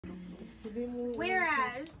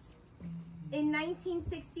Whereas, in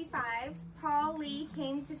 1965, Paul Lee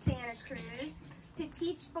came to Santa Cruz to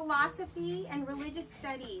teach philosophy and religious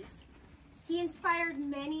studies. He inspired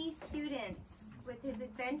many students with his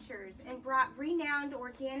adventures and brought renowned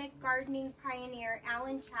organic gardening pioneer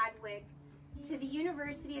Alan Chadwick to the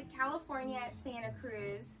University of California at Santa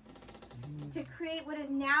Cruz to create what is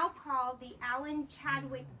now called the Alan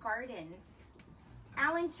Chadwick Garden.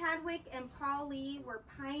 Alan Chadwick and Paul Lee were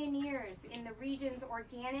pioneers in the region's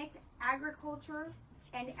organic agriculture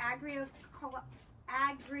and agroecology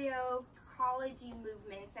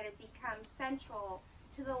movements that have become central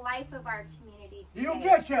to the life of our community today. You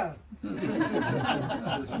betcha!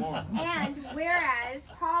 And whereas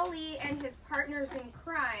Paul Lee and his partners in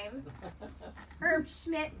crime, Herb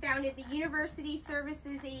Schmidt, founded the University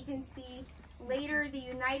Services Agency, later the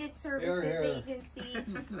United Services Agency,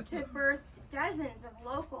 to birth dozens of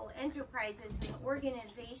local enterprises and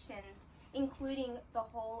organizations, including the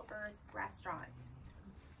Whole Earth Restaurant.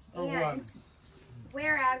 And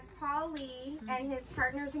whereas Paul Lee and his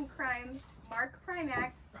partners in crime, Mark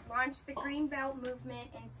Primack, launched the Greenbelt movement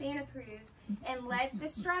in Santa Cruz and led the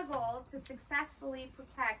struggle to successfully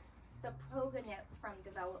protect the Pogonip from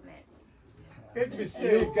development. Big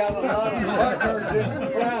mistake. You've got a lot of partners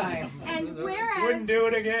in crime. And whereas Wouldn't do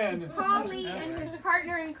it again. Paul Lee and his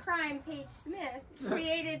partner in crime, Paige Smith,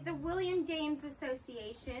 created the William James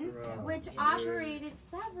Association, which operated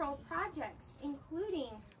several projects,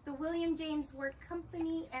 including the William James Work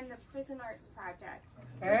Company and the Prison Arts Project.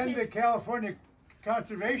 And the California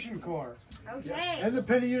Conservation Corps. Okay. And the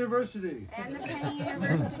Penny University. And the Penny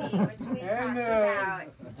University, which we talked about.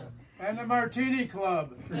 And the Martini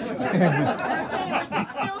Club. Okay, which is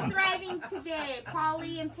still thriving today. Paul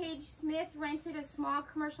Lee and Paige Smith rented a small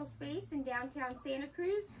commercial space in downtown Santa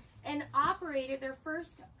Cruz and operated their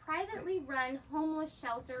first privately run homeless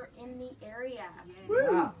shelter in the area.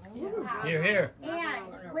 Wow. Here, here.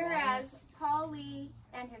 And whereas Paul Lee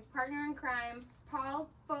and his partner in crime, Paul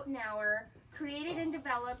Fotenauer, created and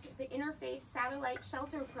developed the Interfaith Satellite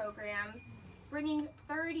Shelter Program, bringing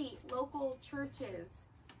 30 local churches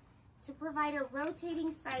to provide a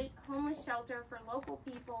rotating site homeless shelter for local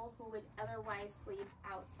people who would otherwise sleep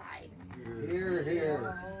outside. Here,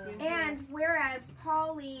 here. And whereas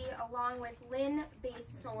Paul Lee, along with Lynn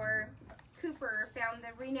Basor Cooper, found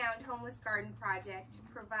the renowned Homeless Garden Project to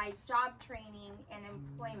provide job training and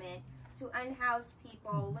employment to unhoused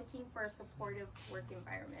people looking for a supportive work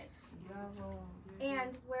environment.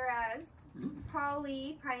 And whereas Paul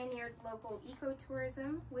Lee pioneered local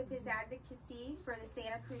ecotourism with his advocacy for the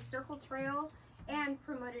Santa Cruz Circle Trail and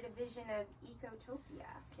promoted a vision of ecotopia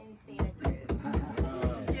in Santa Cruz.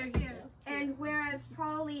 And whereas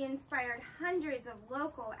Paul Lee inspired hundreds of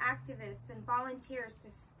local activists and volunteers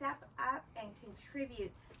to step up and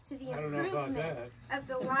contribute to the improvement of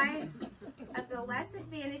the lives of the less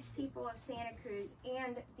advantaged people of Santa Cruz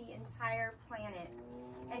and the entire planet.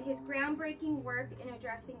 And his groundbreaking work in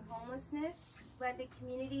addressing homelessness led the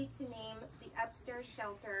community to name the upstairs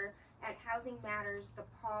shelter at Housing Matters the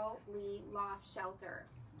Paul Lee Loft Shelter.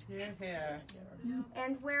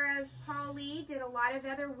 And whereas Paul Lee did a lot of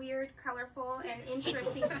other weird, colorful, and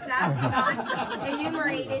interesting stuff not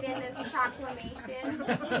enumerated in this proclamation,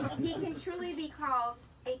 he can truly be called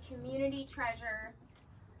a community treasure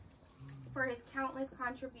for his countless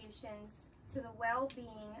contributions to the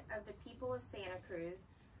well-being of the people of Santa Cruz,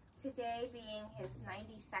 today being his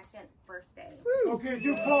 92nd birthday. Okay,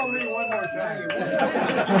 do Paul Lee one more time.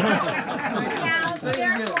 Now,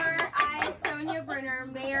 therefore, I, Sonja Brunner,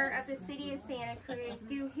 Mayor of the City of Santa Cruz,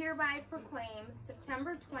 do hereby proclaim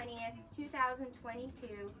September 20th,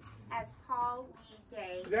 2022 as Paul Lee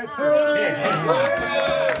Day. That's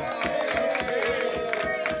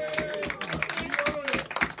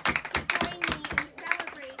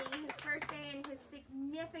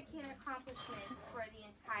significant accomplishments for the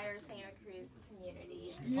entire Santa Cruz community.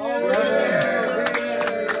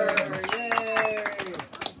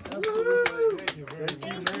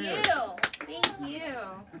 Thank you.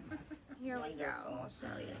 Here we go. I'll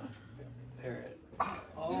show you. There it is.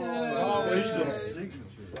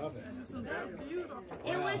 Love it.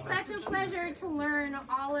 It was such a pleasure to learn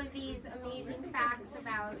all of these amazing facts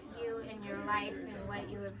about you and your life and what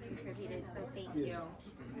you have contributed, so thank you.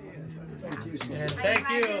 Thank you. And thank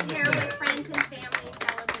you. I'm here with friends and family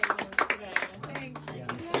celebrating today. Thank you.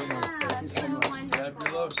 So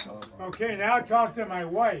wonderful. okay, now talk to my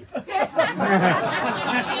wife. Thank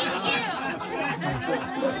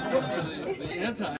you.